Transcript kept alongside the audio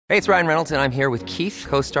Hey, it's Ryan Reynolds, and I'm here with Keith,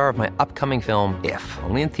 co-star of my upcoming film, If,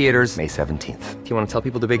 only in theaters May 17th. Do you want to tell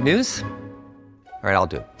people the big news? All right, I'll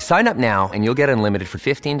do it. Sign up now and you'll get unlimited for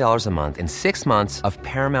 $15 a month and 6 months of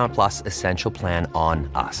Paramount Plus Essential Plan on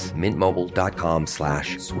us.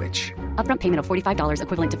 MintMobile.com/switch. Upfront payment of $45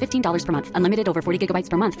 equivalent to $15 per month. Unlimited over 40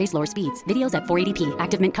 gigabytes per month. Face lower speeds. Videos at 480p.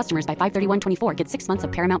 Active Mint customers by 531.24 get 6 months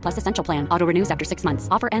of Paramount Plus Essential Plan. Auto renews after 6 months.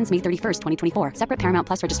 Offer ends May 31st, 2024. Separate Paramount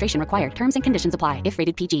Plus registration required. Terms and conditions apply if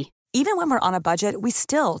rated PG. Even when we're on a budget, we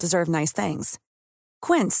still deserve nice things.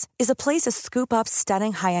 Quince is a place to scoop up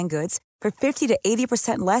stunning high-end goods for 50 to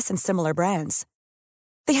 80% less than similar brands.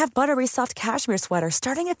 They have buttery soft cashmere sweaters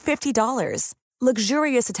starting at $50,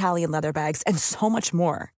 luxurious Italian leather bags, and so much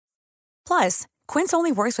more. Plus, Quince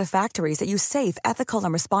only works with factories that use safe, ethical,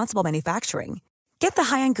 and responsible manufacturing. Get the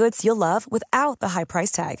high-end goods you'll love without the high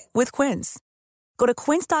price tag with Quince. Go to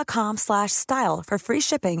quince.com/style for free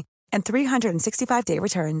shipping and 365-day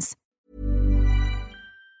returns.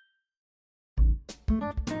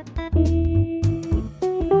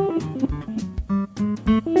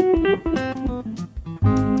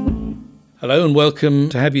 Hello and welcome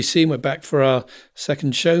to Have You Seen? We're back for our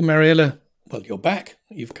second show. Mariella, well, you're back.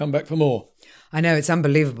 You've come back for more. I know, it's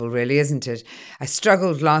unbelievable, really, isn't it? I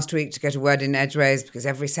struggled last week to get a word in edgeways because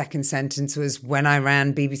every second sentence was when I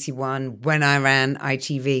ran BBC One, when I ran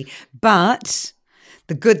ITV. But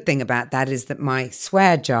the good thing about that is that my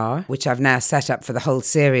swear jar, which I've now set up for the whole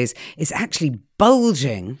series, is actually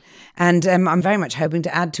bulging. And I'm very much hoping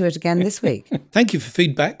to add to it again this week. Thank you for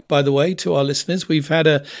feedback, by the way, to our listeners. We've had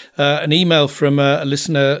an email from a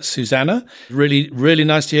listener, Susanna. Really, really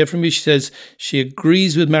nice to hear from you. She says she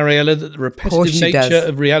agrees with Mariella that the repetitive nature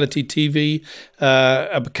of reality TV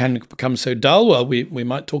can become so dull. Well, we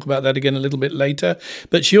might talk about that again a little bit later.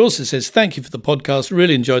 But she also says, thank you for the podcast.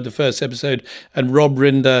 Really enjoyed the first episode. And Rob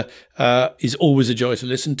Rinder is always a joy to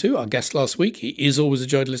listen to. Our guest last week, he is always a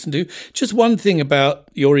joy to listen to. Just one thing about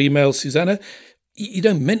your email, Susanna, you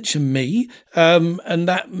don't mention me, and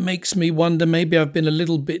that makes me wonder maybe I've been a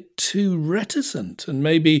little bit too reticent and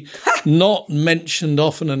maybe not mentioned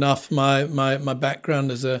often enough my background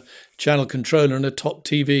as a channel controller and a top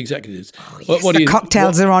TV executive. Oh, yes, the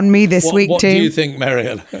cocktails are on me this week too. What do you think,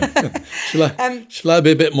 Mariella? Shall I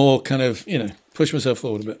be a bit more kind of, push myself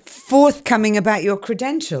forward a bit? Forthcoming about your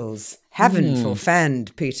credentials. Heaven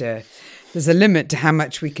forfend, Peter. There's a limit to how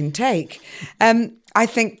much we can take. I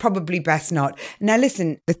think probably best not. Now,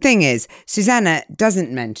 listen, the thing is, Susanna doesn't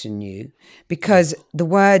mention you because the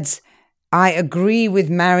words, I agree with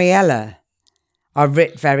Mariella, are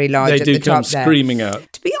writ very large at the top there. They do come screaming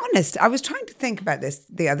out. To be honest, I was trying to think about this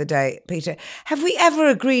the other day, Peter. Have we ever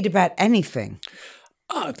agreed about anything?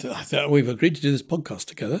 I thought we've agreed to do this podcast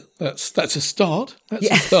together. That's a start. A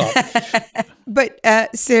start. But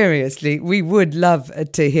seriously, we would love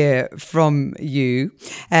to hear from you.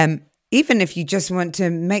 Even if you just want to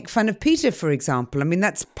make fun of Peter, for example. I mean,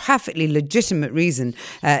 that's a perfectly legitimate reason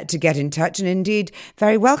to get in touch, and indeed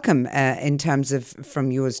very welcome in terms of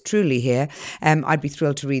from yours truly here. I'd be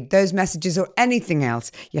thrilled to read those messages or anything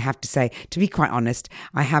else you have to say. To be quite honest,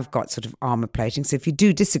 I have got sort of armour plating, so if you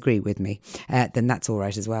do disagree with me, then that's all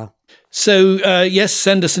right as well. So, yes,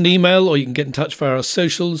 send us an email or you can get in touch via our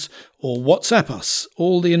socials or WhatsApp us.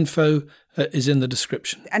 All the info is in the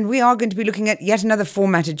description. And we are going to be looking at yet another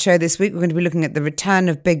formatted show this week. We're going to be looking at the return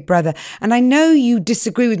of Big Brother. And I know you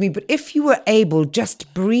disagree with me, but if you were able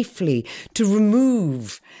just briefly to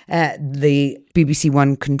remove the BBC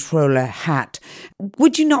One controller hat,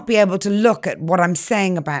 would you not be able to look at what I'm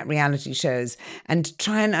saying about reality shows and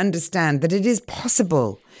try and understand that it is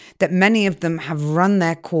possible that many of them have run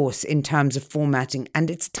their course in terms of formatting, and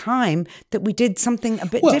it's time that we did something a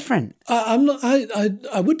bit different? I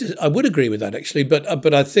would agree with that actually,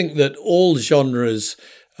 but I think that all genres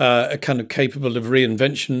are kind of capable of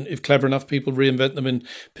reinvention. If clever enough people reinvent them in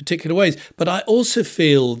particular ways. But I also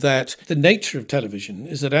feel that the nature of television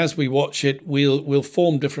is that as we watch it, we'll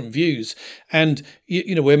form different views, and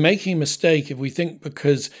we're making a mistake if we think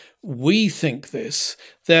because we think this,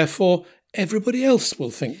 therefore everybody else will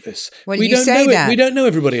think this. Well, we don't know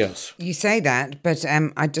everybody else. You say that, but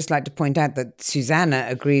I'd just like to point out that Susanna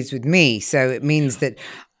agrees with me. So it means that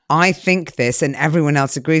I think this and everyone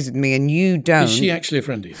else agrees with me and you don't. Is she actually a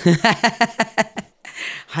friend of you?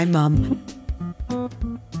 Hi, Mum.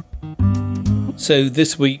 So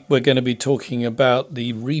this week we're going to be talking about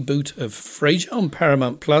the reboot of Frasier on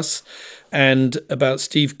Paramount Plus and about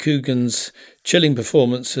Steve Coogan's chilling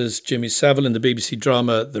performance as Jimmy Savile in the BBC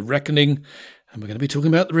drama The Reckoning. And we're going to be talking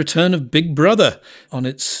about the return of Big Brother on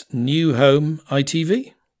its new home,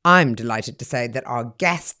 ITV. I'm delighted to say that our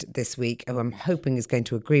guest this week, who I'm hoping is going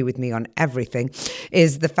to agree with me on everything,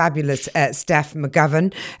 is the fabulous Steph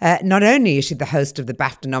McGovern. Not only is she the host of the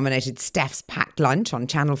BAFTA-nominated Steph's Packed Lunch on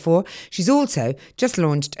Channel 4, she's also just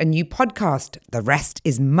launched a new podcast, The Rest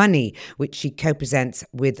is Money, which she co-presents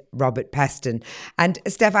with Robert Peston. And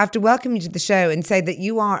Steph, I have to welcome you to the show and say that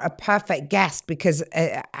you are a perfect guest because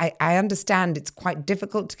I understand it's quite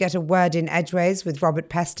difficult to get a word in edgeways with Robert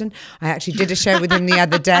Peston. I actually did a show with him the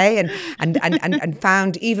other day and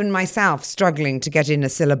found even myself struggling to get in a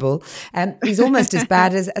syllable. He's almost as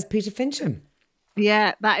bad as Peter Fincham.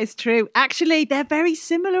 Yeah, that is true. Actually, they're very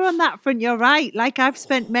similar on that front. You're right. Like, I've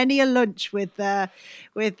spent many a lunch with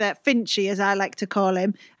Finchy, as I like to call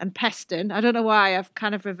him, and Peston. I don't know why I've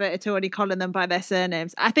kind of reverted to only calling them by their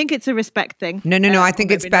surnames. I think it's a respect thing. No. I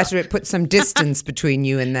think it's better. It puts some distance between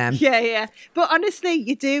you and them. Yeah. But honestly,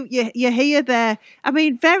 you do. You hear their,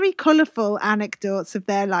 very colourful anecdotes of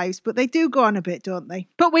their lives, but they do go on a bit, don't they?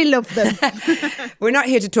 But we love them. We're not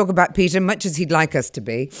here to talk about Peter, much as he'd like us to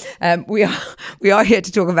be. We are here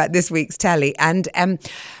to talk about this week's telly. And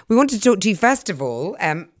we want to talk to you, first of all,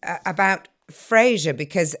 about Frasier,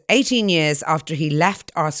 because 18 years after he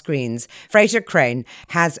left our screens, Frasier Crane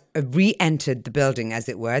has re-entered the building, as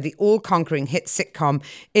it were. The all-conquering hit sitcom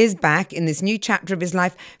is back in this new chapter of his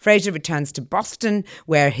life. Frasier returns to Boston,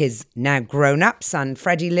 where his now grown-up son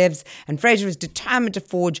Freddie lives, and Frasier is determined to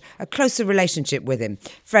forge a closer relationship with him.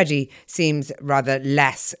 Freddie seems rather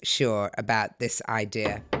less sure about this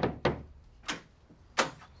idea.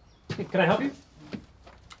 Can I help you?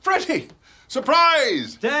 Freddie!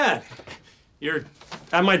 Surprise! Dad, you're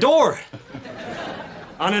at my door.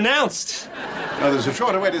 Unannounced. No, there's a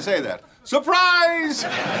shorter way to say that. Surprise!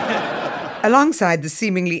 Alongside the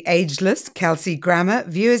seemingly ageless Kelsey Grammer,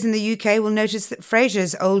 viewers in the UK will notice that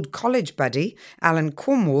Frasier's old college buddy, Alan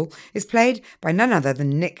Cornwall, is played by none other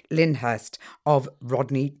than Nick Lyndhurst of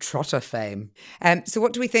Rodney Trotter fame. So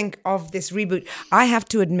what do we think of this reboot? I have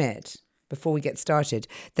to admit, before we get started,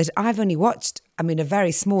 that I've only watched, a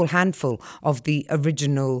very small handful of the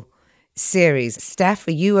original series. Steph,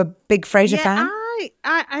 are you a big Frasier fan?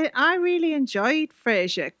 I really enjoyed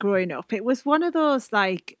Frasier growing up. It was one of those,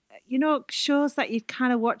 shows that you'd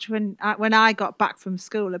kind of watch when I got back from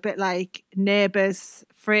school, a bit like Neighbours.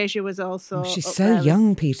 Frasier was also she's so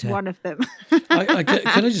young, Peter. One of them. Can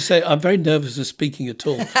I just say, I'm very nervous of speaking at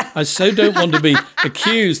all. I so don't want to be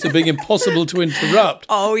accused of being impossible to interrupt.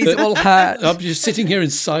 Oh, he's all hurt. I'm just sitting here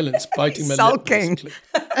in silence, biting my lip. Sulking.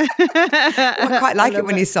 I quite like it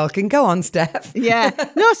when he's sulking. Go on, Steph. Yeah.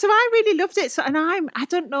 No, so I really loved it. So, and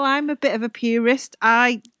I'm a bit of a purist.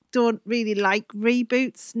 I don't really like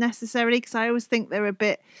reboots necessarily because I always think they're a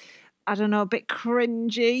bit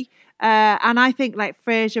cringy. And I think like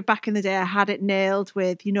Frasier back in the day, I had it nailed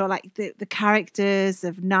with, the characters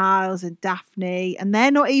of Niles and Daphne, and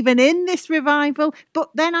they're not even in this revival. But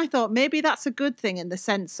then I thought maybe that's a good thing in the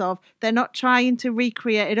sense of they're not trying to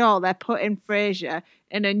recreate it all. They're putting Frasier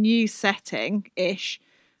in a new setting-ish.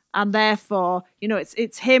 And therefore,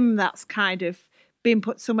 it's him that's kind of been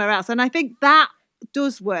put somewhere else. And I think that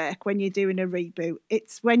does work when you're doing a reboot.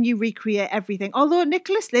 It's when you recreate everything. Although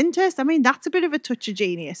Nicholas Lyndhurst, that's a bit of a touch of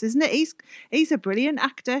genius, isn't it? He's a brilliant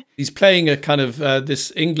actor. He's playing a kind of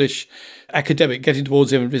this English academic getting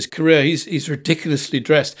towards the end of his career. He's ridiculously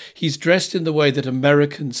dressed. He's dressed in the way that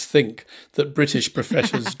Americans think that British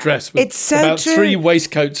professors dress. With it's so about true. 3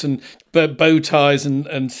 waistcoats and bow ties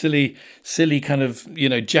and silly kind of,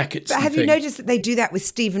 jackets. But have you noticed that they do that with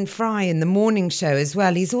Stephen Fry in the morning show as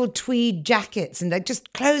well? He's all tweed jackets and they're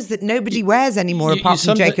just clothes that nobody wears anymore apart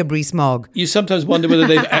from Jacob Rees-Mogg. You sometimes wonder whether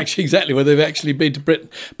they've actually been to Britain.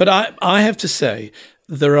 But I have to say,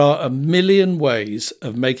 there are a million ways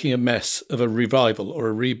of making a mess of a revival or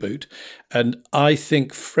a reboot. And I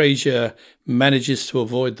think Frasier manages to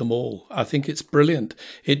avoid them all. I think it's brilliant.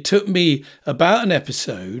 It took me about an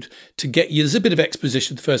episode to get you. There's a bit of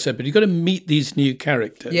exposition the first episode. You've got to meet these new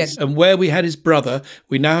characters. Yes. And where we had his brother,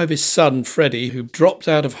 we now have his son, Freddie, who dropped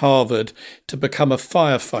out of Harvard to become a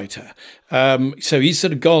firefighter. So he's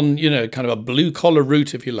sort of gone, kind of a blue-collar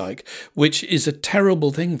route, if you like, which is a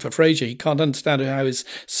terrible thing for Frasier. He can't understand how his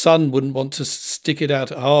son wouldn't want to stick it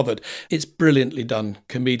out at Harvard. It's brilliantly done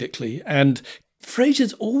comedically. And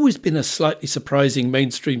Frasier's always been a slightly surprising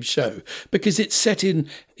mainstream show because it's set in,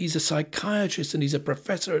 he's a psychiatrist and he's a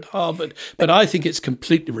professor at Harvard, but I think it's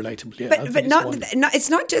completely relatable. Yeah, but not it's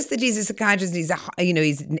not just that he's a psychiatrist and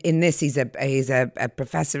he's he's a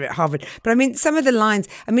professor at Harvard, but I mean some of the lines,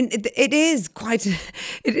 I mean it is quite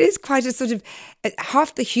a sort of,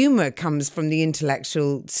 half the humour comes from the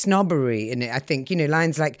intellectual snobbery in it, I think,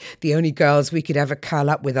 lines like the only girls we could ever curl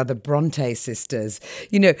up with are the Bronte sisters,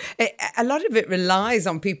 a lot of it relies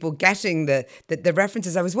on people getting the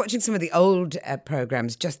references. I was watching some of the old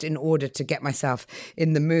programmes just in order to get myself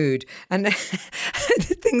in the mood, and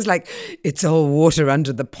things like it's all water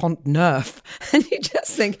under the Pont Neuf, and you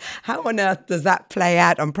just think, how on earth does that play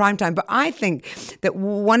out on primetime? But I think that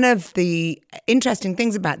one of the interesting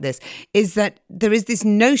things about this is that there is this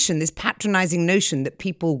notion, this patronising notion that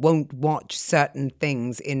people won't watch certain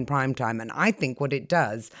things in primetime, and I think what it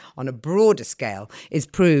does on a broader scale is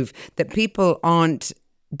prove that people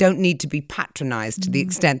don't need to be patronised to the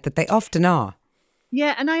extent that they often are.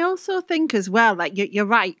 Yeah, and I also think as well, like you're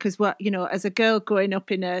right, because as a girl growing up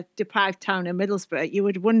in a deprived town in Middlesbrough, you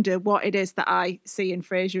would wonder what it is that I see in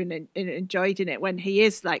Frasier and enjoyed in it when he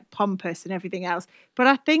is like pompous and everything else. But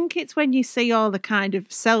I think it's when you see all the kind of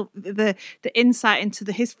the insight into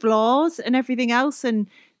his flaws and everything else, and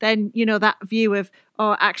then that view of,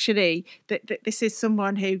 oh, actually, that this is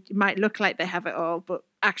someone who might look like they have it all, but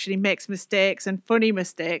actually makes mistakes and funny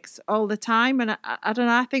mistakes all the time. And I don't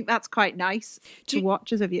know, I think that's quite nice to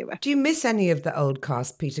watch as a viewer. Do you miss any of the old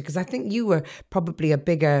cast, Peter? Because I think you were probably a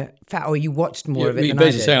bigger fan, or you watched more of it than I did. You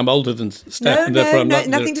basically say I'm older than Steph. No,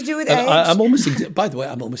 nothing to do with age. I'm almost, by the way,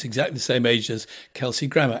 I'm almost exactly the same age as Kelsey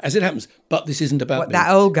Grammer, as it happens. But this isn't about me.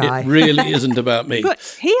 That old guy. It really isn't about me. But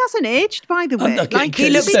he hasn't aged, by the way.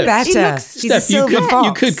 He looks better. He's a silver fox.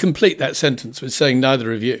 You could complete that sentence with saying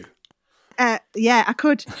neither of you. Yeah, I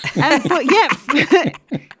could. But yeah,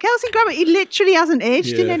 Kelsey Grammer, he literally hasn't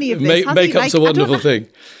aged in any of this. Makeup's a wonderful thing.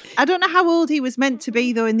 I don't know how old he was meant to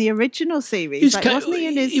be, though, in the original series. He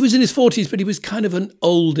was in his 40s, but he was kind of an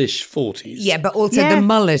oldish 40s. Yeah, but also the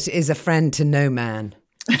mullet is a friend to no man.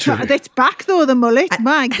 It's back, though, the mullet.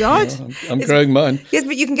 My God. I'm growing mine. Yes,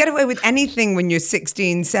 but you can get away with anything when you're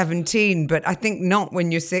 16, 17, but I think not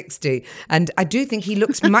when you're 60. And I do think he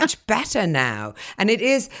looks much better now. And it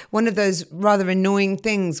is one of those rather annoying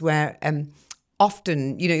things where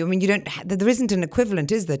often, there isn't an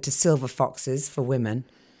equivalent, is there, to silver foxes for women?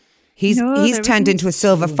 He's turned into a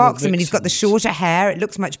silver fox. I mean, he's got the shorter hair. It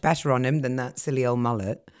looks much better on him than that silly old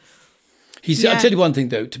mullet. I'll tell you one thing,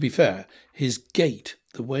 though, to be fair, his gait,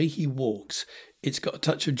 the way he walks, it's got a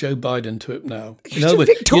touch of Joe Biden to it now. In other words,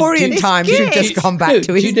 Victorian times, you've just gone back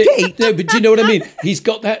to his gait. No, but do you know what I mean? He's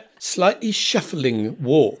got that slightly shuffling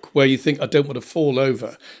walk where you think, I don't want to fall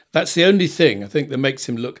over. That's the only thing, I think, that makes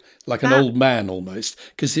him look like an old man almost,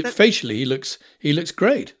 because facially he looks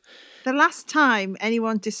great. The last time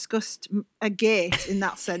anyone discussed a gait in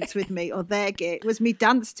that sense with me, or their gait, was me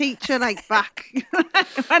dance teacher, like back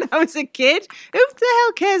when I was a kid. Who the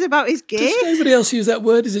hell cares about his gait? Does nobody else use that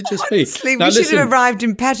word? Is it just Honestly, me? We should have arrived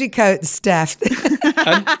in petticoats, Steph.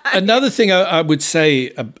 Another thing I would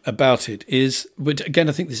say about it is, which again,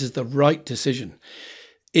 I think this is the right decision.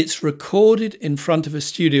 It's recorded in front of a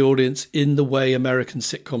studio audience in the way American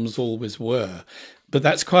sitcoms always were. But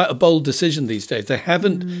that's quite a bold decision these days. They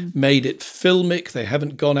haven't made it filmic. They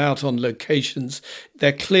haven't gone out on locations.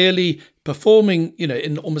 They're clearly performing,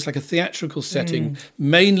 in almost like a theatrical setting,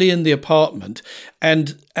 mainly in the apartment.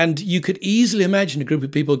 And you could easily imagine a group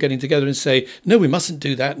of people getting together and say, no, we mustn't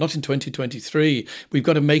do that. Not in 2023. We've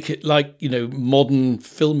got to make it like, modern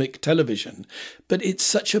filmic television. But it's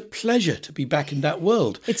such a pleasure to be back in that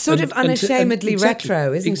world. It's sort of unashamedly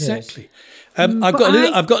retro, isn't it? Exactly. I've got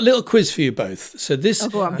a little quiz for you both. So this, I'm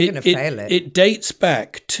going to fail it. It dates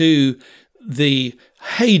back to the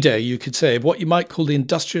heyday, you could say, of what you might call the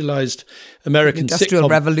industrialized American Industrial sitcom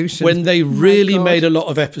Revolution, when they really made a lot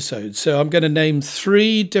of episodes. So I'm going to name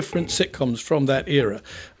 3 different sitcoms from that era.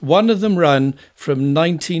 One of them ran from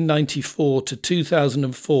 1994 to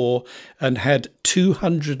 2004 and had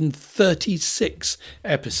 236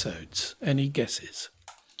 episodes. Any guesses?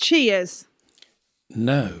 Cheers.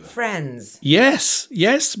 No. Friends. Yes,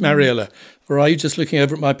 Mariella. Or are you just looking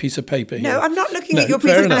over at my piece of paper here? No, I'm not looking at your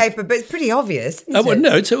piece of paper, but it's pretty obvious.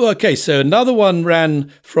 Okay, so another one ran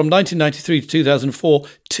from 1993 to 2004,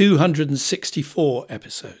 264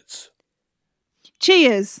 episodes.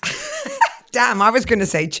 Cheers. Damn, I was going to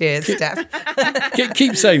say cheers, Steph.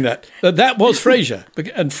 Keep saying that. That was Frasier.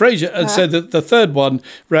 And Frasier, so the third one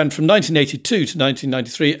ran from 1982 to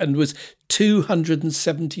 1993 and was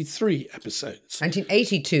 273 episodes.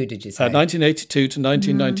 1982, did you say? 1982 to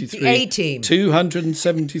 1993. The A-Team.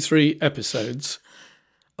 273 episodes.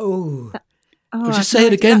 Oh. Just say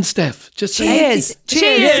it again, Steph. Just say cheers.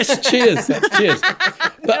 Cheers. Yes, cheers. Cheers.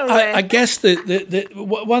 But I guess the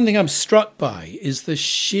one thing I'm struck by is the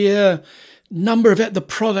sheer number of the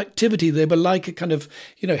productivity. They were like a kind of,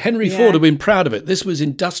 Henry Ford had been proud of it. This was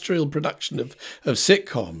industrial production of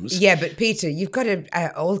sitcoms. Yeah, but Peter, you've got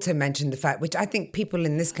to also mention the fact, which I think people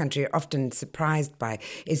in this country are often surprised by,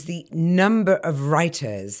 is the number of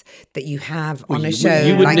writers that you have on a show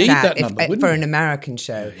you would like need that, number, for an American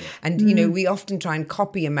show. Yeah. And, we often try and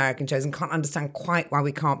copy American shows and can't understand quite why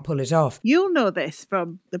we can't pull it off. You'll know this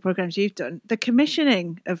from the programmes you've done. The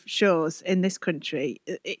commissioning of shows in this country,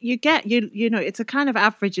 it's a kind of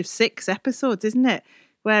average of 6 episodes, isn't it?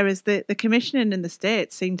 Whereas the commissioning in the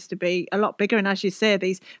States seems to be a lot bigger. And as you say,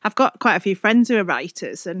 I've got quite a few friends who are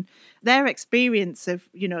writers, and their experience of,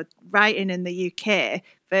 writing in the UK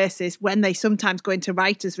versus when they sometimes go into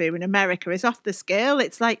writers' room in America is off the scale.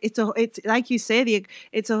 It's like like you say,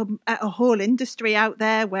 it's a whole industry out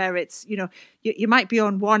there where it's, you might be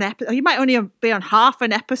on one episode, you might only be on half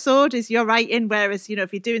an episode as you're writing, whereas,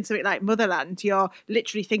 if you're doing something like Motherland, you're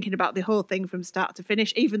literally thinking about the whole thing from start to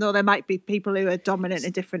finish, even though there might be people who are dominant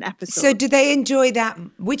in different episodes. So do they enjoy that?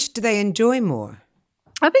 Which do they enjoy more?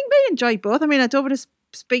 I think they enjoy both. I mean, I don't want to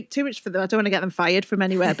speak too much for them. I don't want to get them fired from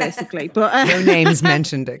anywhere, basically. But no names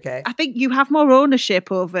mentioned, okay. I think you have more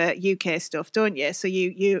ownership over UK stuff, don't you? So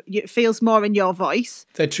you it feels more in your voice.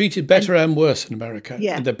 They're treated better and worse in America.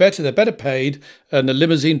 Yeah. And they're better paid, and the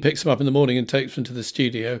limousine picks them up in the morning and takes them to the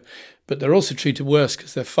studio. But they're also treated worse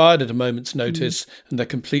because they're fired at a moment's notice and they're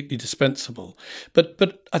completely dispensable. But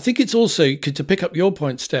I think it's also, to pick up your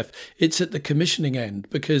point, Steph, it's at the commissioning end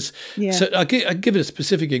because, so I'll give it a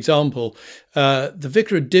specific example. The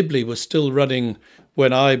Vicar of Dibley was still running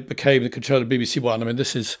when I became the controller of BBC One. I mean,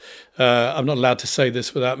 this is, I'm not allowed to say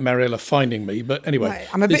this without Mariella finding me, but anyway. Right.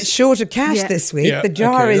 I'm a bit short of cash this week. The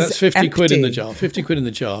jar is that's 50 empty. quid in the jar, 50 quid in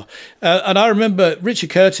the jar. And I remember Richard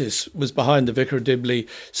Curtis was behind the Vicar of Dibley.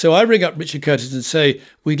 So I ring up Richard Curtis and say,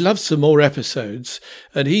 we'd love some more episodes.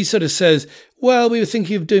 And he sort of says, well, we were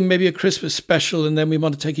thinking of doing maybe a Christmas special, and then we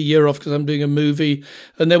want to take a year off because I'm doing a movie,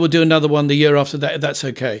 and then we'll do another one the year after that, if that's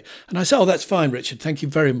okay. And I said, oh, that's fine, Richard. Thank you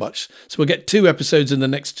very much. So we'll get 2 episodes in the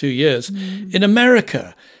next 2 years. In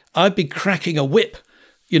America, I'd be cracking a whip,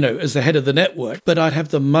 as the head of the network, but I'd have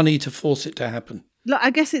the money to force it to happen. Look,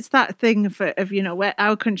 I guess it's that thing of where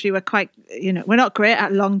our country, we're quite, we're not great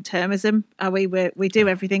at long-termism, are we? We do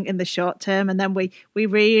everything in the short term, and then we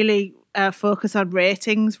really focus on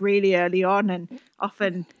ratings really early on, and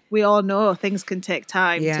often we all know things can take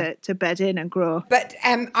time to bed in and grow. But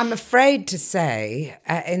I'm afraid to say,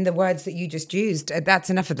 in the words that you just used,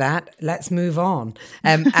 that's enough of that. Let's move on,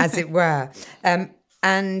 as it were.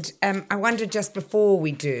 And I wonder, just before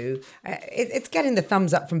we do, it's getting the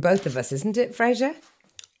thumbs up from both of us, isn't it, Frasier?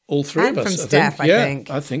 All three and of us, from Steph, I think.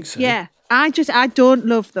 I think so. Yeah. I don't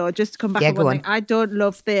love, though, just to come back on one thing, on. I don't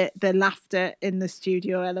love the laughter in the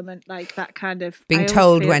studio element, like that kind of... Being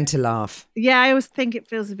told when to laugh. Yeah, I always think it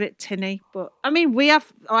feels a bit tinny, but I mean, we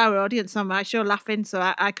have our audience on my show laughing, so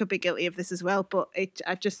I could be guilty of this as well, but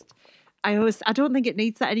I don't think it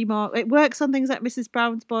needs that anymore. It works on things like Mrs.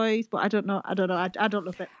 Brown's Boys, but I don't know. I don't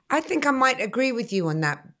love it. I think I might agree with you on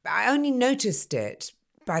that. I only noticed it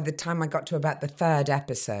by the time I got to about the 3rd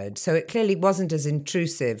episode, so it clearly wasn't as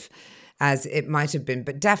intrusive as it might have been.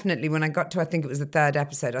 But definitely when I got to, I think it was the 3rd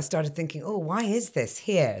episode, I started thinking, oh, why is this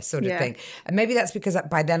here, sort of thing. And maybe that's because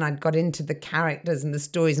by then I'd got into the characters and the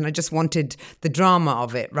stories, and I just wanted the drama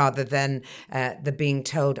of it rather than the being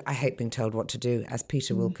told. I hate being told what to do, as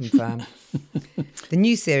Peter will confirm. The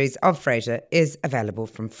new series of Frasier is available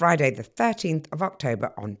from Friday the 13th of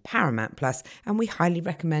October on Paramount+, and we highly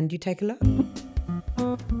recommend you take a look.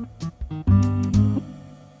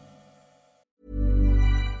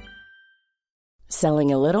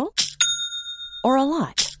 Selling a little or a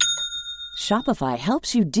lot? Shopify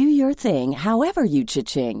helps you do your thing however you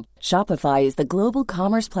cha-ching. Shopify is the global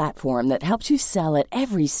commerce platform that helps you sell at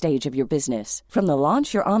every stage of your business. From the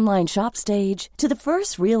launch your online shop stage to the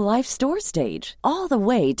first real-life store stage, all the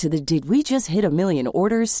way to the did we just hit a million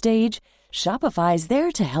orders stage. Shopify is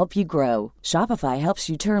there to help you grow. Shopify helps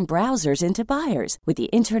you turn browsers into buyers with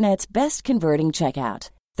the internet's best converting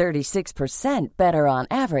checkout. 36% better on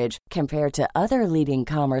average compared to other leading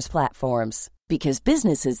commerce platforms. Because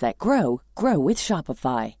businesses that grow, grow with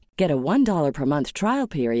Shopify. Get a $1 per month trial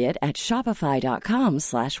period at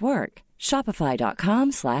shopify.com/work.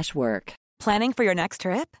 Shopify.com/work. Planning for your next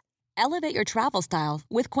trip? Elevate your travel style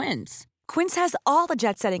with Quince. Quince has all the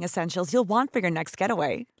jet-setting essentials you'll want for your next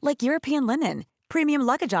getaway, like European linen, premium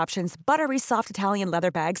luggage options, buttery soft Italian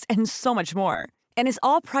leather bags, and so much more. And is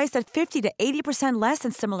all priced at 50 to 80% less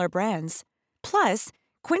than similar brands. Plus,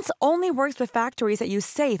 Quince only works with factories that use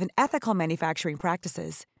safe and ethical manufacturing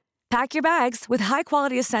practices. Pack your bags with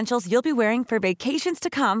high-quality essentials you'll be wearing for vacations to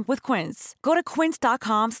come with Quince. Go to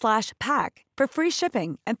quince.com/pack for free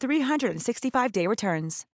shipping and 365-day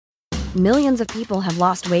returns. Millions of people have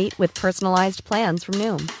lost weight with personalized plans from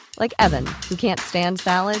Noom. Like Evan, who can't stand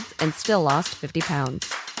salads and still lost 50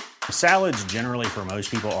 pounds. Salads generally for most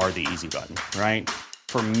people are the easy button, right?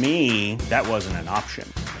 For me, that wasn't an option.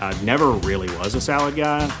 I never really was a salad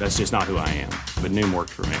guy. That's just not who I am. But Noom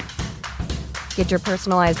worked for me. Get your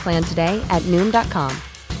personalized plan today at Noom.com.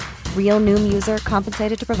 Real Noom user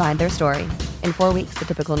compensated to provide their story. In 4 weeks, the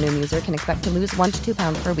typical Noom user can expect to lose 1 to 2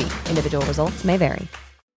 pounds per week. Individual results may vary.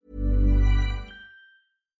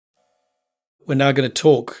 We're now going to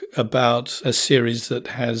talk about a series that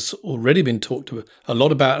has already been talked a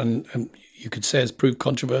lot about and you could say has proved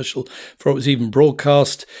controversial before it was even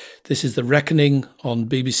broadcast. This is The Reckoning on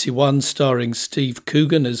BBC One, starring Steve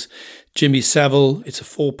Coogan as Jimmy Savile. It's a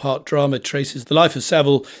 4-part drama. It traces the life of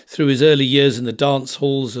Savile through his early years in the dance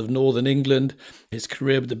halls of Northern England, his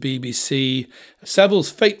career with the BBC. Savile's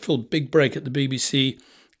fateful big break at the BBC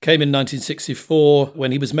came in 1964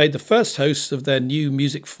 when he was made the first host of their new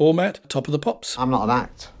music format, Top of the Pops. I'm not an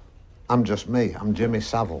act. I'm just me. I'm Jimmy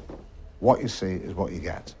Savile. What you see is what you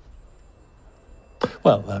get.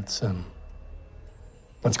 Well, that's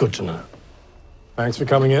good to know. Thanks for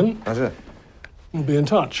coming in. Pleasure. We'll be in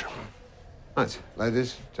touch. Right,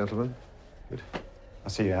 ladies, gentlemen. Good. I'll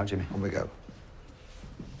see you out, Jimmy. On we go.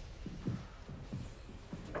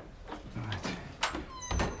 All right.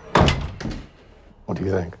 What do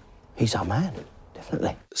you think? He's our man,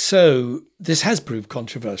 definitely. So this has proved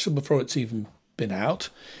controversial before it's even been out.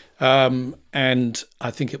 And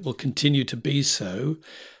I think it will continue to be so.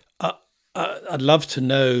 I'd love to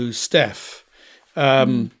know, Steph,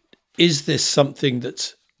 is this something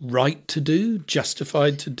that's right to do,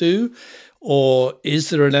 justified to do? Or is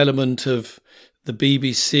there an element of the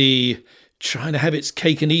BBC trying to have its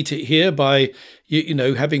cake and eat it here by, you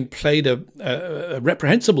know, having played a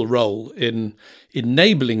reprehensible role in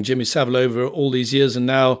enabling Jimmy Savile over all these years and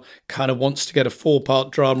now kind of wants to get a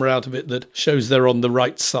 4-part drama out of it that shows they're on the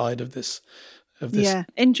right side of this? Yeah,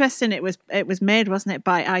 interesting. It was made, wasn't it,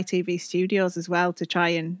 by ITV Studios as well to try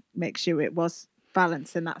and make sure it was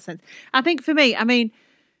balanced in that sense. I think for me, I mean,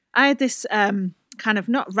 I had this kind of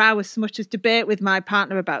not row as much as debate with my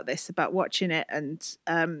partner about this, about watching it, and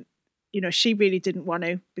you know, she really didn't want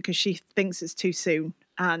to because she thinks it's too soon.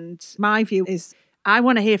 And my view is I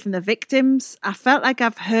want to hear from the victims. I felt like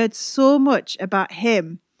I've heard so much about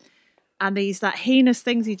him and these that heinous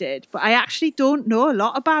things he did, but I actually don't know a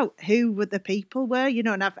lot about who the people were, you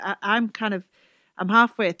know, and I'm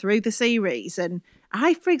halfway through the series, and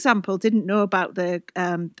I, for example, didn't know about the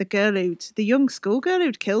young schoolgirl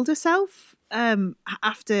who'd killed herself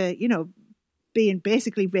after, you know, being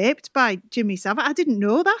basically raped by Jimmy Savile. I didn't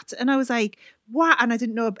know that. And I was like, what? And I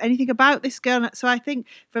didn't know anything about this girl. So I think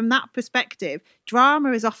from that perspective,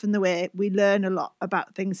 drama is often the way we learn a lot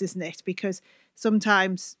about things, isn't it? Because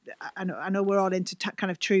sometimes, I know we're all into kind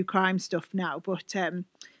of true crime stuff now, but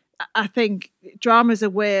I think drama is a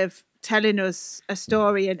way of telling us a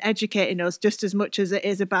story and educating us just as much as it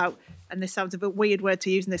is about, and this sounds a bit weird word to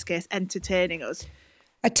use in this case, entertaining us.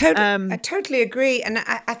 I totally agree. And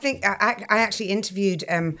I think I actually interviewed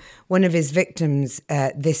one of his victims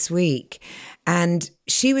this week, and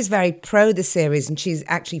she was very pro the series, and she's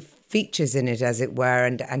actually features in it, as it were,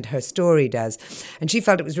 and her story does. And she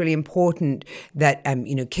felt it was really important that,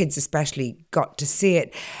 kids especially got to see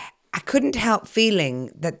it. I couldn't help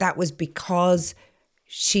feeling that was because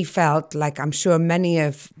she felt like, I'm sure many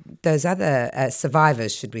of those other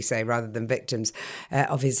survivors, should we say, rather than victims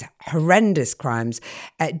of his horrendous crimes,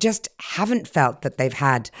 just haven't felt that they've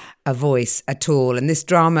had a voice at all. And this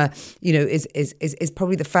drama, is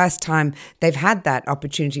probably the first time they've had that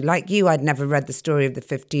opportunity. Like you, I'd never read the story of the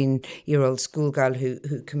 15-year-old schoolgirl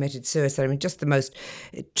who committed suicide. I mean, just the most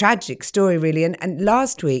tragic story, really. And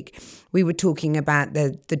last week, we were talking about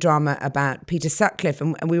the drama about Peter Sutcliffe,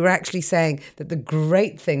 and we were actually saying that the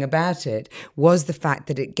great thing about it was the fact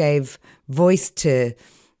that it gave voice to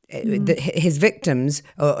his victims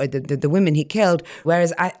or the women he killed.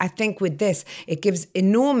 Whereas I think with this, it gives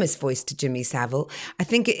enormous voice to Jimmy Savile. I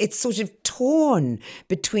think it's sort of torn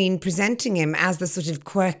between presenting him as the sort of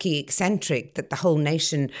quirky eccentric that the whole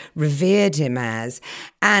nation revered him as,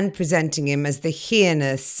 and presenting him as the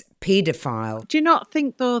heinous paedophile. Do you not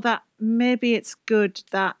think, though, that maybe it's good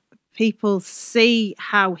that people see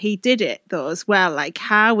how he did it, though, as well, like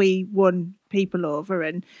how he won people over,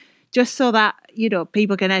 and just so that, you know,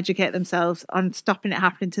 people can educate themselves on stopping it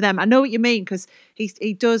happening to them. I know what you mean, because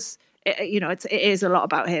he does, you know, it is a lot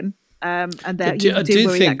about him. And that I do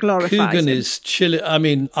think Coogan is chilling. I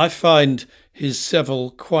mean, I find his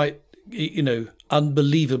Savile quite, you know,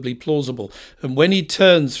 unbelievably plausible. And when he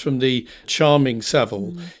turns from the charming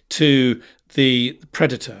Savile to the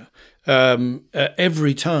predator,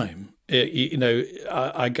 every time, you know,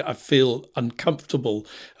 I feel uncomfortable,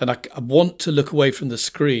 and I want to look away from the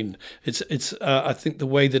screen. It's I think the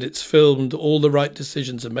way that it's filmed, all the right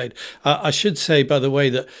decisions are made. I should say, by the way,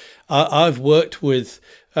 that I've worked with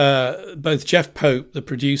both Jeff Pope, the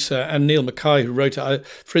producer, and Neil Mackay, who wrote it.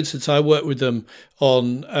 For instance, I worked with them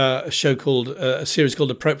on a series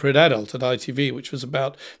called Appropriate Adult at ITV, which was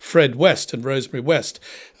about Fred West and Rosemary West.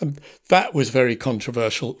 That was very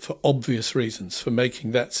controversial for obvious reasons for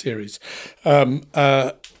making that series.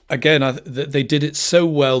 Again, they did it so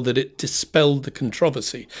well that it dispelled the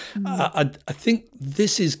controversy. I think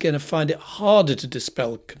this is going to find it harder to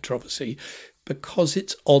dispel controversy because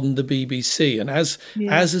it's on the BBC. And as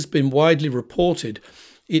has been widely reported,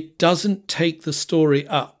 it doesn't take the story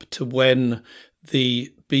up to when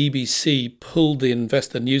the BBC pulled the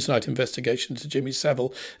Newsnight investigation to Jimmy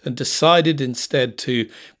Savile and decided instead to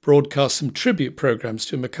broadcast some tribute programmes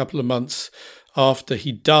to him a couple of months after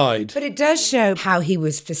he died. But it does show how he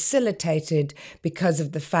was facilitated because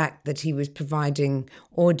of the fact that he was providing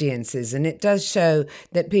audiences. And it does show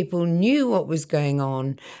that people knew what was going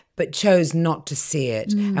on but chose not to see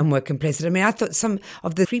it and were complicit. I mean, I thought some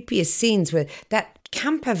of the creepiest scenes were that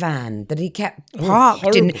camper van that he kept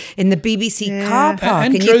parked in the BBC car park.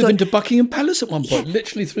 And drove into Buckingham Palace at one point,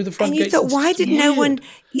 literally through the front gates. And you thought, why did no one,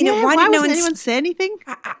 why did anyone say anything?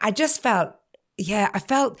 I just felt, I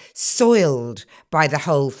felt soiled by the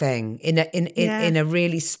whole thing in a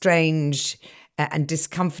really strange and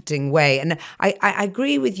discomforting way. And I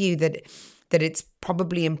agree with you that it's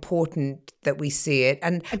probably important that we see it.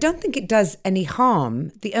 And I don't think it does any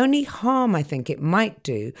harm. The only harm I think it might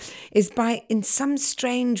do is by, in some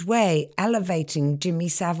strange way, elevating Jimmy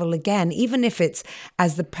Savile again, even if it's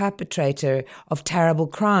as the perpetrator of terrible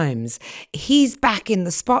crimes. He's back in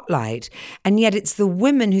the spotlight, and yet it's the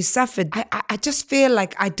women who suffered. I just feel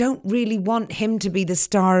like I don't really want him to be the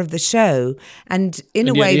star of the show. And in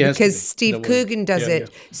a way, because Steve Coogan does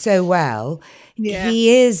it so well,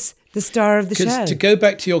 he is the star of the show. Because to go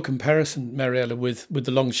back to your comparison, Mariella, with The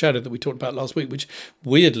Long Shadow that we talked about last week, which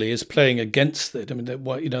weirdly is playing against it. I mean, they're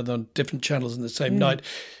on different channels in the same night.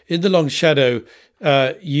 In The Long Shadow,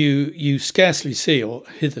 you scarcely see, or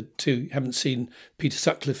hitherto haven't seen, Peter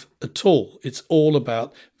Sutcliffe at all. It's all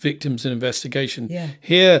about victims and investigation.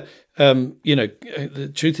 Here,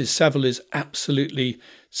 the truth is Savile is absolutely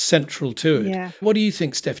central to it. What do you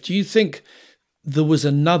think, Steph? Do you think there was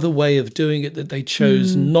another way of doing it that they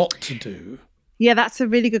chose not to do? Yeah, that's a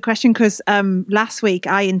really good question, because last week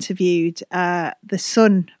I interviewed the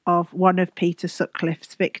son of one of Peter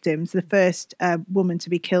Sutcliffe's victims, the first woman to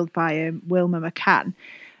be killed by him, Wilma McCann.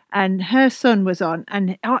 And her son was on,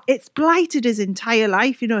 and it's blighted his entire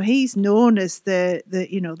life. You know, he's known as the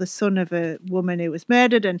son of a woman who was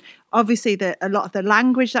murdered, and obviously a lot of the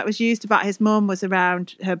language that was used about his mum was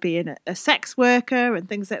around her being a sex worker and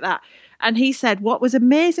things like that. And he said what was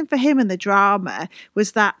amazing for him in the drama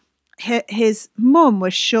was that his mum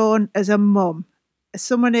was shown as a mum, as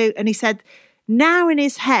someone who, and he said, now in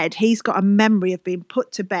his head, he's got a memory of being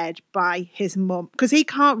put to bed by his mum because he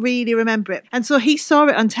can't really remember it. And so he saw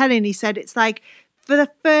it on telly, and he said it's like for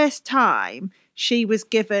the first time she was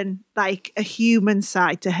given like a human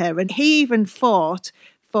side to her. And he even fought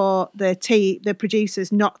for the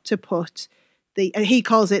producers not to put he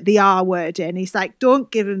calls it the R word in. He's like, don't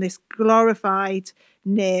give him this glorified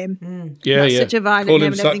name. Such a violent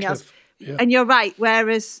name and everything else. Yeah. And you're right.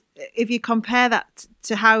 Whereas if you compare that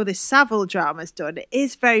to how the Savile drama's done, it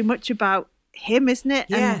is very much about him, isn't it?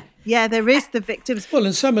 And there is the victims. Well,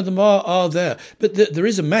 and some of them are there, but there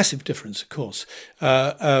is a massive difference, of course.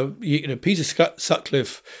 Peter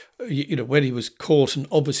Sutcliffe when he was caught and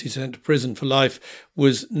obviously sent to prison for life,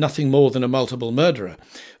 was nothing more than a multiple murderer.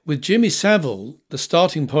 With Jimmy Savile, the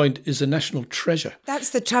starting point is a national treasure. That's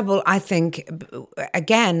the trouble, I think,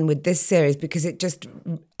 again, with this series, because it just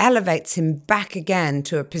elevates him back again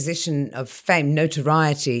to a position of fame,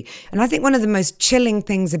 notoriety. And I think one of the most chilling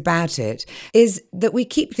things about it is that we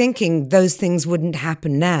keep thinking those things wouldn't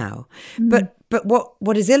happen now. But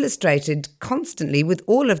what is illustrated constantly with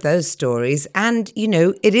all of those stories, and,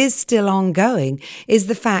 it is still ongoing, is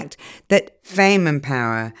the fact that fame and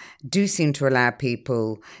power do seem to allow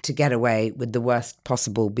people to get away with the worst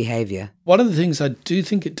possible behaviour. One of the things I do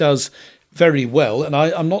think it does very well, and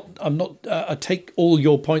I take all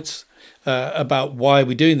your points about why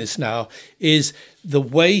we're doing this now, is the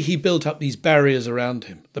way he built up these barriers around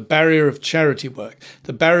him. The barrier of charity work,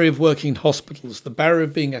 the barrier of working in hospitals, the barrier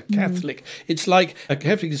of being a Catholic. It's like a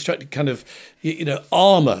carefully constructed kind of,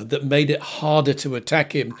 armour that made it harder to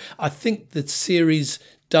attack him. I think the series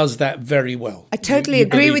does that very well. I totally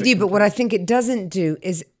agree with you, but what I think it doesn't do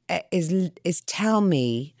is tell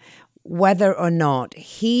me whether or not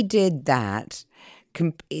he did that,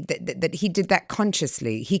 that he did that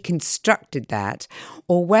consciously, he constructed that,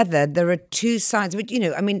 or whether there are two sides. But,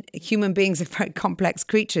 human beings are very complex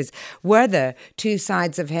creatures. Were there two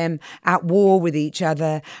sides of him at war with each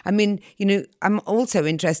other? I'm also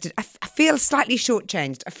interested. I feel slightly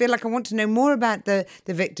shortchanged. I feel like I want to know more about the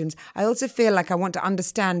victims. I also feel like I want to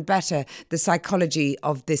understand better the psychology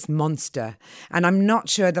of this monster. And I'm not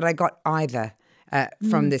sure that I got either.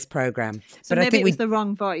 From this programme. So maybe it was the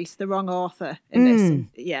wrong voice, the wrong author in this.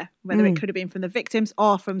 Yeah, whether it could have been from the victims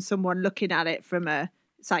or from someone looking at it from a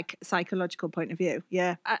psychological point of view.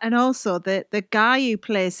 Yeah. And also the guy who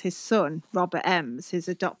plays his son, Robert Ems, his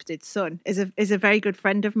adopted son, is a very good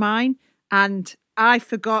friend of mine. And I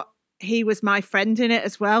forgot he was my friend in it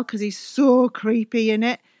as well, because he's so creepy in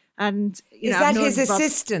it. And is that his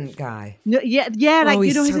assistant guy? No, yeah,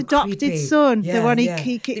 his adopted creepy. Son, the one he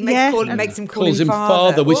makes him call him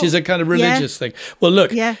father, which is a kind of religious thing. Well,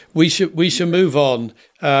 look, we should move on.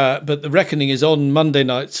 But The Reckoning is on Monday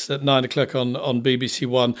nights at 9:00 on BBC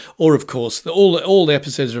One, or of course all the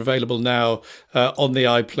episodes are available now on the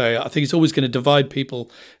iPlayer. I think it's always going to divide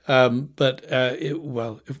people, but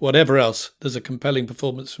if whatever else, there's a compelling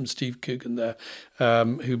performance from Steve Coogan there,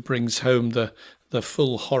 who brings home the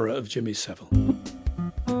full horror of Jimmy Savile.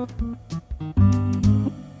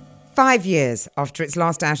 5 years after its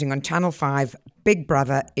last outing on Channel 5, Big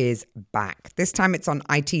Brother is back. This time it's on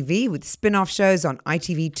ITV with spin-off shows on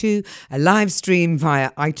ITV2, a live stream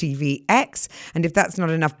via ITVX. And if that's not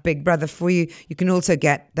enough Big Brother for you, you can also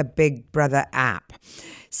get the Big Brother app.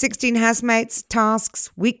 16 housemates, tasks,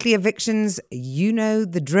 weekly evictions, you know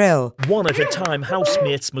the drill. One at a time,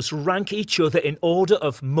 housemates must rank each other in order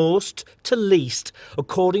of most to least,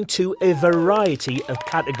 according to a variety of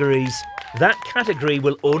categories. That category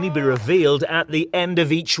will only be revealed at the end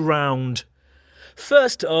of each round.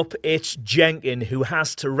 First up, it's Jenkin, who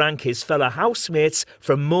has to rank his fellow housemates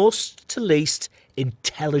from most to least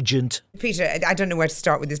intelligent. Peter, I don't know where to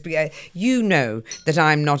start with this, but you know that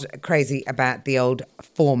I'm not crazy about the old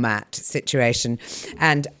format situation.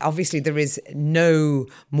 And obviously there is no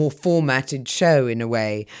more formatted show in a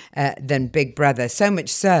way than Big Brother. So much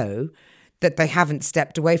so that they haven't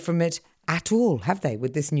stepped away from it at all, have they,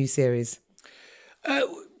 with this new series?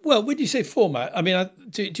 Well, when you say format, I mean,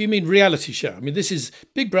 do you mean reality show? I mean,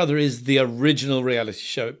 Big Brother is the original reality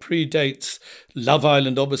show. It predates Love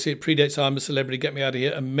Island, obviously. It predates I'm a Celebrity, Get Me Out of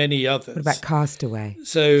Here, and many others. What about Castaway?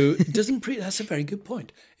 So it doesn't that's a very good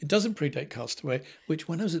point. It doesn't predate Castaway, which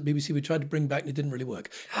when I was at BBC, we tried to bring back and it didn't really work.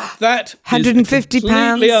 That £150.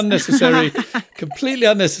 Completely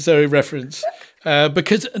unnecessary reference.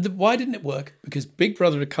 Because why didn't it work? Because Big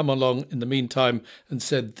Brother had come along in the meantime and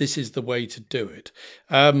said, this is the way to do it.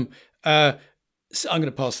 So I'm going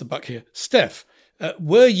to pass the buck here. Steph,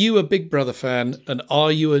 were you a Big Brother fan, and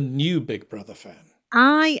are you a new Big Brother fan?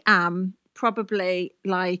 I am probably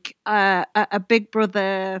like a Big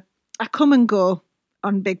Brother, I come and go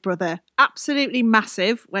on Big Brother. Absolutely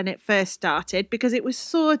massive when it first started because it was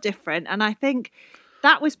so different. And I think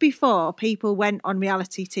that was before people went on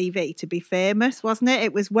reality TV to be famous, wasn't it?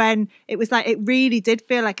 It was when it was like, it really did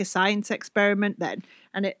feel like a science experiment then.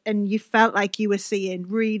 And you felt like you were seeing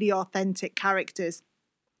really authentic characters,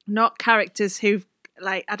 not characters who've,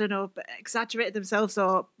 like, I don't know, exaggerated themselves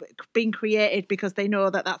or been created because they know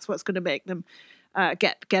that that's what's going to make them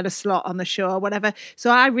get a slot on the show or whatever. So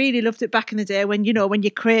I really loved it back in the day when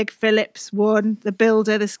your Craig Phillips won, the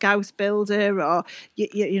builder, the Scouse builder, or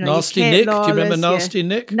Nasty Nick. Do you remember Nasty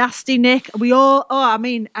Nick? Nasty Nick. We all.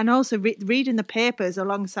 And also reading the papers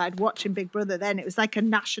alongside watching Big Brother. Then it was like a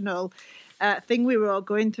national thing we were all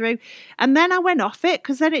going through. And then I went off it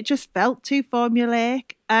because then it just felt too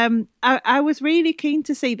formulaic. I was really keen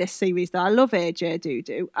to see this series though. I love AJ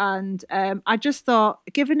Dudu, and I just thought,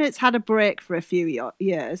 given it's had a break for a few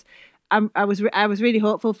years, I was really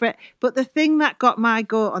hopeful for it. But the thing that got my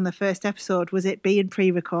goat on the first episode was it being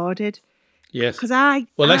pre-recorded. Yes. Because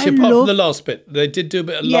apart from the last bit, they did do a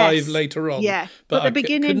bit of live later on. Yeah. But the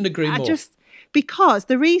beginning, couldn't agree more. Because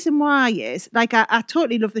the reason why is, like, I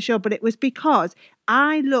totally love the show, but it was because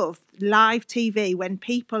I love live TV when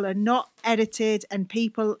people are not edited and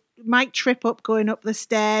people might trip up going up the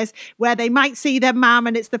stairs, where they might see their mum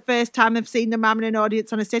and it's the first time they've seen the mum in an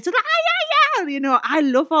audience on a stage. So like, I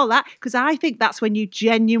love all that because I think that's when you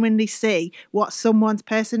genuinely see what someone's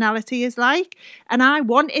personality is like. And I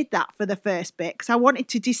wanted that for the first bit because I wanted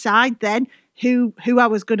to decide then who I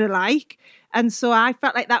was going to like. And so I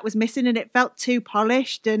felt like that was missing and it felt too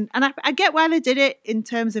polished. And I get why they did it in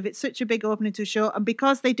terms of it's such a big opening to a show. And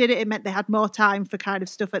because they did it, it meant they had more time for kind of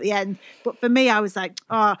stuff at the end. But for me, I was like,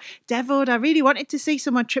 Devoed, I really wanted to see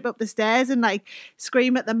someone trip up the stairs and like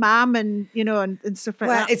scream at the mum and, and stuff like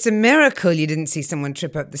that. Well, it's a miracle you didn't see someone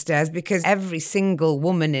trip up the stairs because every single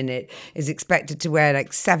woman in it is expected to wear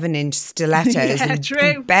like 7-inch stilettos and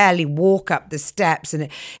can barely walk up the steps. And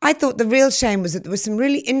I thought the real shame was that there were some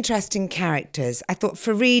really interesting characters. I thought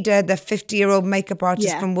Farida, the 50-year-old makeup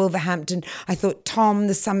artist from Wolverhampton. I thought Tom,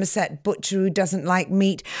 the Somerset butcher who doesn't like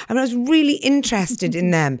meat. I was really interested in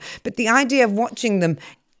them. But the idea of watching them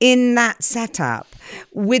in that setup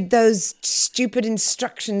with those stupid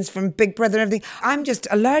instructions from Big Brother and everything, I'm just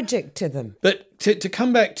allergic to them. But to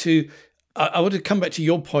come back to, I want to come back to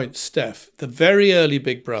your point, Steph. The very early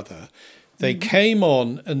Big Brother, they came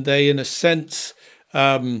on and they, in a sense...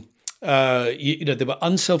 they were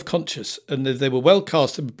unself-conscious and they were well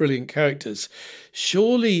cast and brilliant characters.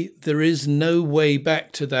 Surely there is no way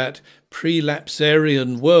back to that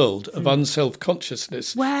pre-lapsarian world of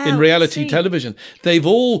unself-consciousness in reality television. They've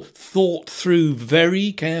all thought through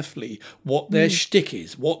very carefully what their shtick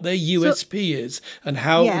is, what their USP is, and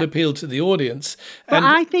how it will appeal to the audience. But and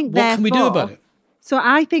I think what can we do about it? So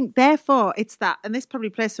I think, therefore, it's that, and this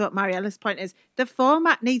probably plays to what Mariella's point is, the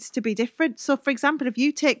format needs to be different. So, for example, if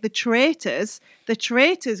you take The Traitors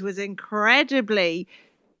was incredibly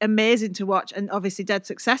amazing to watch and obviously dead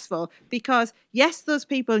successful because, yes, those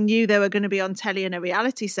people knew they were going to be on telly in a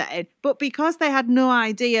reality setting, but because they had no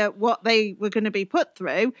idea what they were going to be put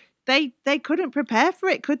through, they couldn't prepare for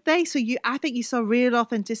it, could they? So I think you saw real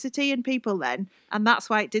authenticity in people then, and that's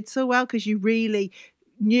why it did so well because you really...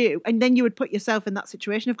 knew, and then you would put yourself in that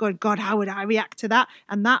situation of going, God, how would I react to that?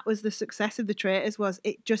 And that was the success of The Traitors, was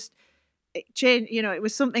it changed, it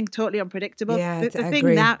was something totally unpredictable. Yeah, the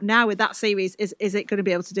thing now with that series is it going to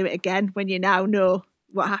be able to do it again when you now know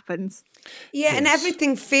what happens? Yeah, and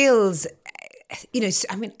everything feels...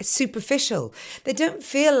 superficial. They don't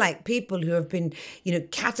feel like people who have been,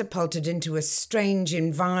 catapulted into a strange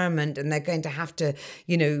environment and they're going to have to,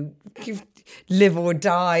 live or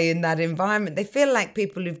die in that environment. They feel like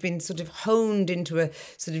people who've been sort of honed into a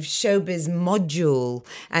sort of showbiz module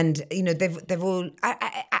and, they've all...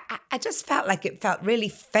 I just felt like it felt really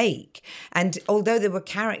fake. And although there were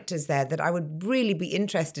characters there that I would really be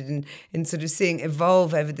interested in sort of seeing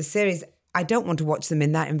evolve over the series, I don't want to watch them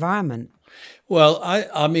in that environment. Well,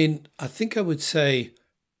 I mean, I think I would say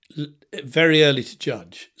very early to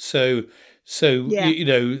judge. So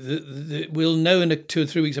we'll know in 2 or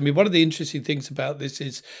 3 weeks. I mean, one of the interesting things about this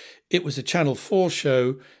is it was a Channel 4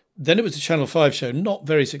 show, then it was a Channel 5 show, not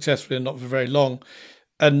very successfully and not for very long,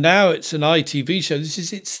 and now it's an ITV show. This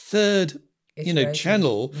is its third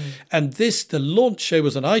channel. And the launch show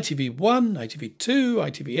was on ITV1, ITV2,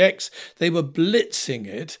 ITVX. They were blitzing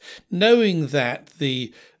it, knowing that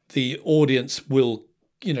the audience will,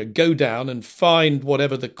 go down and find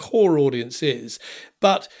whatever the core audience is.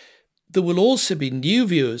 But there will also be new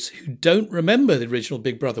viewers who don't remember the original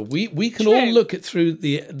Big Brother. We can all look at through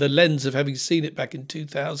the lens of having seen it back in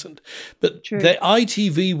 2000. But the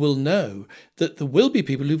ITV will know that there will be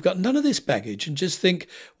people who've got none of this baggage and just think,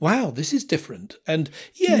 wow, this is different. And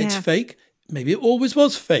it's fake. Maybe it always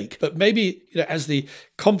was fake, but maybe, as the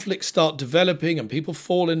conflicts start developing and people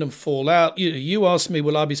fall in and fall out. You asked me,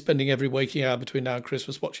 will I be spending every waking hour between now and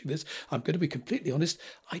Christmas watching this? I'm going to be completely honest.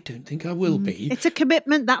 I don't think I will be. It's a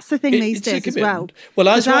commitment. That's the thing these days as well. Well,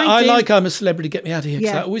 that's why I like I'm a Celebrity, get me out of here.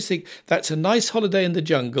 Because I always think that's a nice holiday in the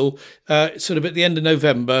jungle, sort of at the end of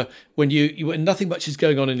November when when nothing much is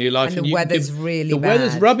going on in your life. And the weather's really bad. The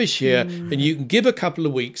weather's rubbish here. And you can give a couple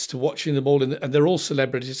of weeks to watching them all. And they're all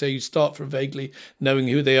celebrities. So you start from vaguely knowing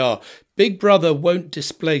who they are. Big Brother won't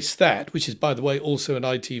displace that, which is, by the way, also an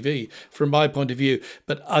ITV from my point of view.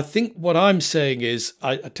 But I think what I'm saying is,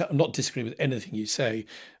 I'm not disagreeing with anything you say,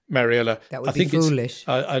 Mariella. That would be foolish.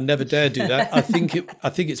 I never dare do that. I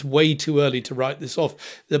think it's way too early to write this off.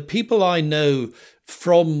 The people I know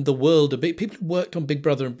from the world of people who worked on Big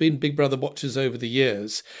Brother and been Big Brother watchers over the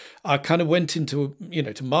years, I kind of went into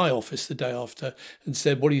to my office the day after and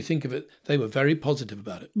said, "What do you think of it?" They were very positive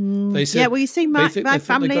about it. They said, "Yeah, well, you see, my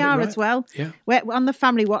family are right. as well. Yeah, on the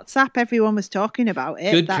family WhatsApp, everyone was talking about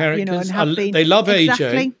it. Good characters. And have been, they love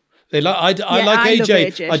exactly. AJ. I like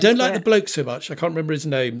AJ. I don't like great. the bloke so much. I can't remember his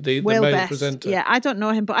name, the Will male Best. presenter. Yeah, I don't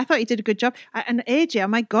know him, but I thought he did a good job. And AJ, oh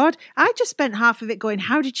my God, I just spent half of it going,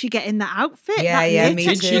 how did she get in that outfit? Me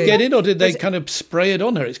too. Did she get in or did they kind of spray it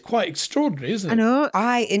on her? It's quite extraordinary, isn't it? I know.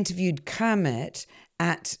 I interviewed Kermit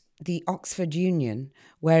at the Oxford Union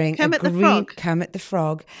wearing Kermit the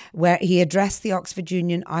Frog, where he addressed the Oxford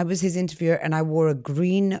Union. I was his interviewer and I wore a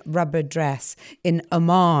green rubber dress in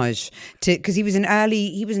homage to, because he was an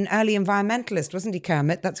early environmentalist, wasn't he,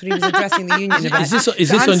 Kermit? That's what he was addressing the union about. Is this on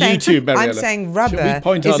YouTube, Mariella? I'm saying rubber. Should we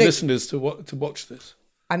point our listeners to watch this?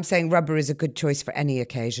 I'm saying rubber is a good choice for any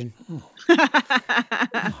occasion.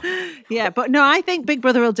 Yeah, but no, I think Big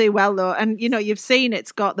Brother will do well though. And you've seen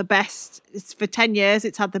it's got the best, it's for 10 years,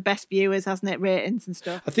 it's had the best viewers, hasn't it? Ratings and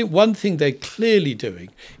stuff. I think one thing they're clearly doing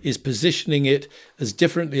is positioning it as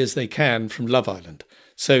differently as they can from Love Island.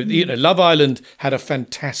 So, Love Island had a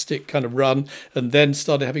fantastic kind of run and then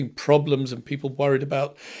started having problems and people worried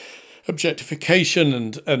about objectification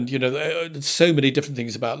and so many different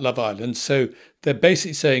things about Love Island. So they're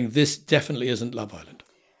basically saying this definitely isn't Love Island.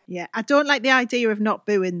 Yeah, I don't like the idea of not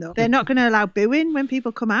booing though. They're not going to allow booing when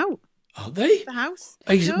people come out. Are they? The house?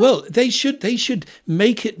 Well, they should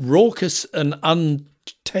make it raucous and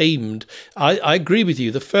untamed. I agree with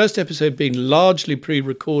you. The first episode being largely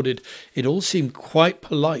pre-recorded, it all seemed quite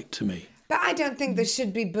polite to me. But I don't think there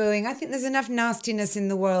should be booing. I think there's enough nastiness in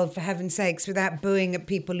the world, for heaven's sakes, without booing at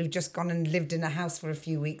people who've just gone and lived in a house for a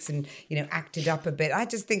few weeks and, acted up a bit. I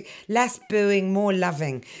just think less booing, more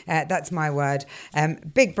loving. That's my word.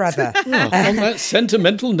 Big Brother. On that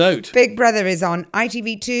sentimental note. Big Brother is on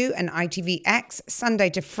ITV2 and ITVX, Sunday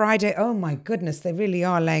to Friday. Oh, my goodness, they really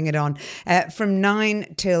are laying it on. From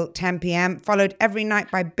 9 till 10 p.m, followed every night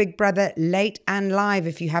by Big Brother Late and Live,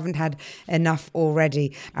 if you haven't had enough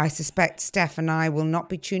already. I suspect Steph and I will not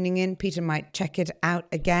be tuning in. Peter might check it out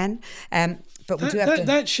again. But we do have to...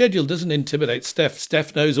 That schedule doesn't intimidate Steph.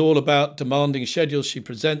 Steph knows all about demanding schedules. She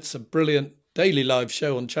presents a brilliant daily live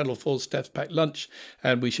show on Channel 4's Steph's Packed Lunch.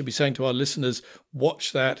 And we should be saying to our listeners,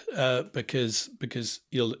 watch that because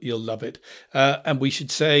you'll love it. And we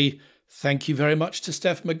should say... thank you very much to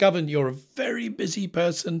Steph McGovern. You're a very busy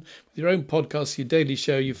person with your own podcast, your daily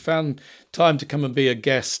show. You've found time to come and be a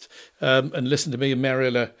guest and listen to me and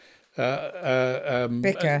Mariella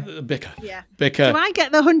Bicker. Yeah. Bicker. Do I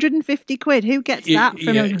get the 150 quid? Who gets that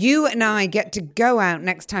from him? You and I get to go out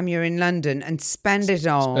next time you're in London and spend it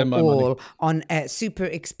all on super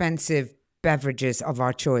expensive beverages of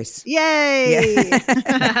our choice. Yay!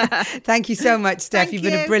 Yeah. Thank you so much, Steph. You've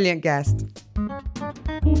been a brilliant guest.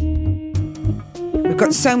 We've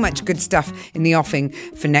got so much good stuff in the offing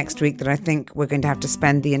for next week that I think we're going to have to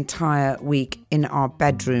spend the entire week in our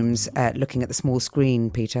bedrooms looking at the small screen,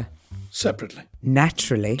 Peter. Separately.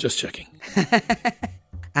 Naturally. Just checking.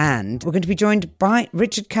 And we're going to be joined by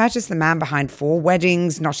Richard Curtis, the man behind 4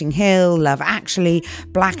 Weddings, Notting Hill, Love Actually,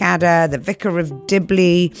 Blackadder, The Vicar of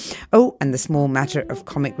Dibley, and The Small Matter of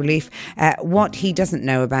Comic Relief. What he doesn't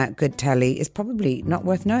know about good telly is probably not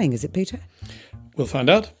worth knowing, is it, Peter? We'll find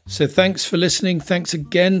out. So thanks for listening. Thanks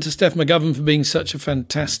again to Steph McGovern for being such a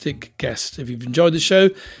fantastic guest. If you've enjoyed the show,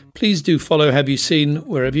 please do follow Have You Seen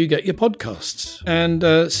wherever you get your podcasts.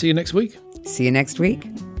 And see you next week. See you next week.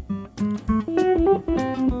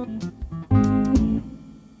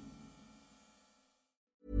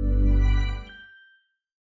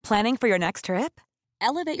 Planning for your next trip?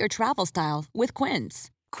 Elevate your travel style with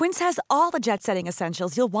Quince. Quince has all the jet-setting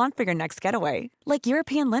essentials you'll want for your next getaway, like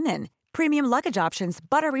European linen, premium luggage options,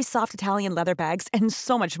 buttery soft Italian leather bags, and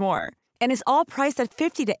so much more. And is all priced at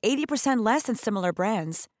 50 to 80% less than similar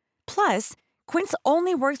brands. Plus, Quince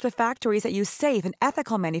only works with factories that use safe and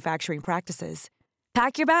ethical manufacturing practices.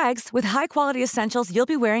 Pack your bags with high-quality essentials you'll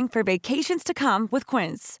be wearing for vacations to come with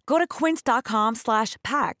Quince. Go to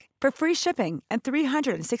quince.com/pack for free shipping and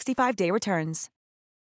 365-day returns.